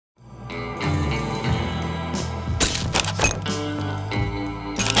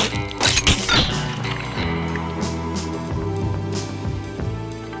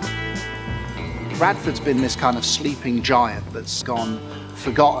Radford's been this kind of sleeping giant that's gone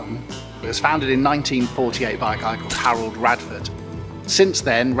forgotten. It was founded in 1948 by a guy called Harold Radford. Since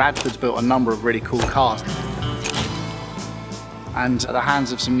then, Radford's built a number of really cool cars. And at the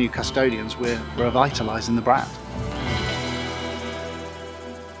hands of some new custodians, we're revitalising the brand.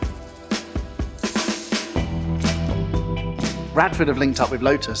 Radford have linked up with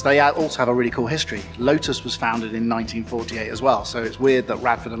Lotus. They also have a really cool history. Lotus was founded in 1948 as well, so it's weird that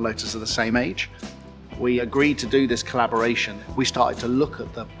Radford and Lotus are the same age. We agreed to do this collaboration. We started to look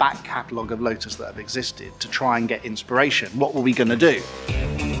at the back catalogue of Lotus that have existed to try and get inspiration. What were we going to do?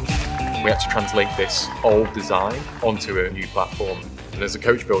 We had to translate this old design onto a new platform. And as a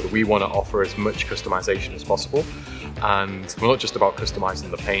coach builder, we want to offer as much customization as possible. And we're not just about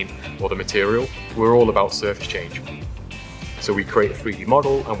customizing the paint or the material, we're all about surface change. So we create a 3D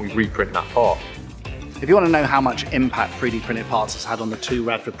model and we reprint that part. If you want to know how much impact 3D printed parts has had on the two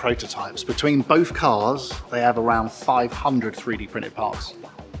Radford prototypes, between both cars, they have around 500 3D printed parts.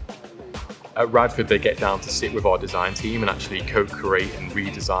 At Radford, they get down to sit with our design team and actually co-create and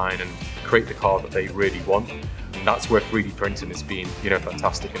redesign and create the car that they really want. And that's where 3D printing has been,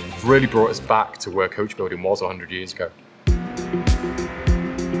 fantastic, and really brought us back to where coach building was 100 years ago.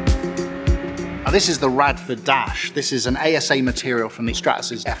 Now, this is the Radford Dash. This is an ASA material from the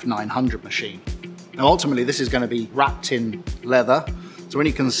Stratasys F900 machine. Now, ultimately, this is going to be wrapped in leather. So when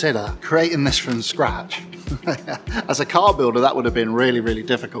you consider creating this from scratch, as a car builder, that would have been really, really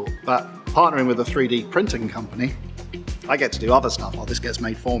difficult. But partnering with a 3D printing company, I get to do other stuff while this gets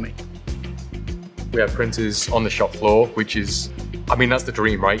made for me. We have printers on the shop floor, which is, that's the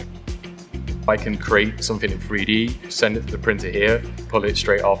dream, right? I can create something in 3D, send it to the printer here, pull it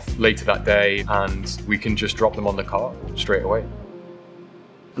straight off later that day, and we can just drop them on the car straight away.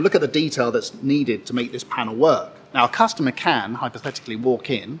 And look at the detail that's needed to make this panel work. Now, a customer can hypothetically walk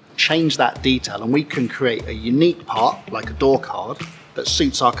in, change that detail, and we can create a unique part, like a door card, that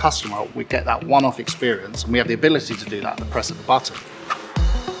suits our customer. We get that one-off experience, and we have the ability to do that at the press of a button.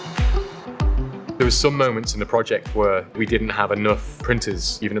 There was some moments in the project where we didn't have enough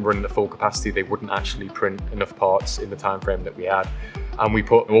printers. Even running at full capacity, they wouldn't actually print enough parts in the time frame that we had. And we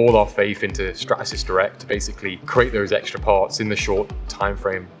put all our faith into Stratasys Direct to basically create those extra parts in the short time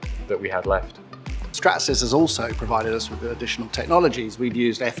frame that we had left. Stratasys has also provided us with additional technologies. We've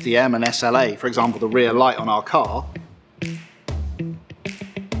used FDM and SLA, for example, the rear light on our car.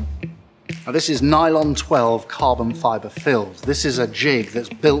 Now, this is nylon 12 carbon fiber filled. This is a jig that's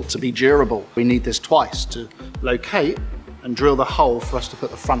built to be durable. We need this twice to locate and drill the hole for us to put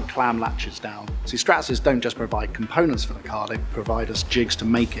the front clam latches down. See, Stratasys don't just provide components for the car, they provide us jigs to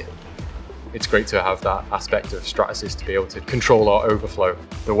make it. It's great to have that aspect of Stratasys to be able to control our overflow.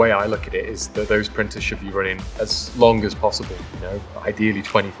 The way I look at it is that those printers should be running as long as possible, ideally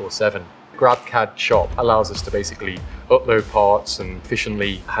 24/7. GrabCAD Shop allows us to basically upload parts and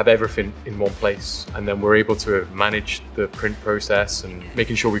efficiently have everything in one place. And then we're able to manage the print process and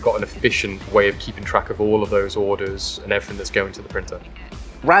making sure we've got an efficient way of keeping track of all of those orders and everything that's going to the printer.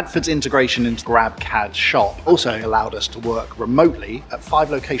 Radford's integration into GrabCAD Shop also allowed us to work remotely at 5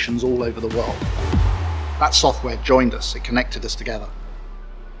 locations all over the world. That software joined us, it connected us together.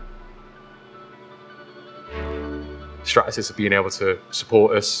 Stratasys have been able to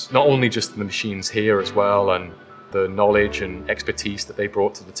support us, not only just in the machines here as well, and the knowledge and expertise that they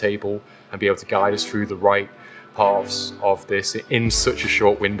brought to the table, and be able to guide us through the right paths of this in such a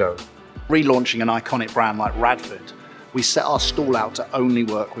short window. Relaunching an iconic brand like Radford, we set our stall out to only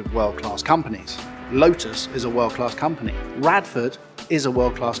work with world-class companies. Lotus is a world-class company. Radford is a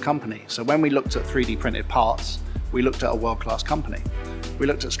world-class company. So when we looked at 3D printed parts, we looked at a world-class company. We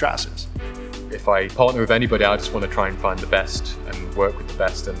looked at Stratasys. If I partner with anybody, I just want to try and find the best and work with the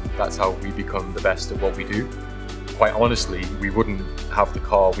best, and that's how we become the best at what we do. Quite honestly, we wouldn't have the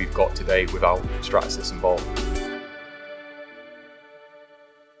car we've got today without Stratasys involved.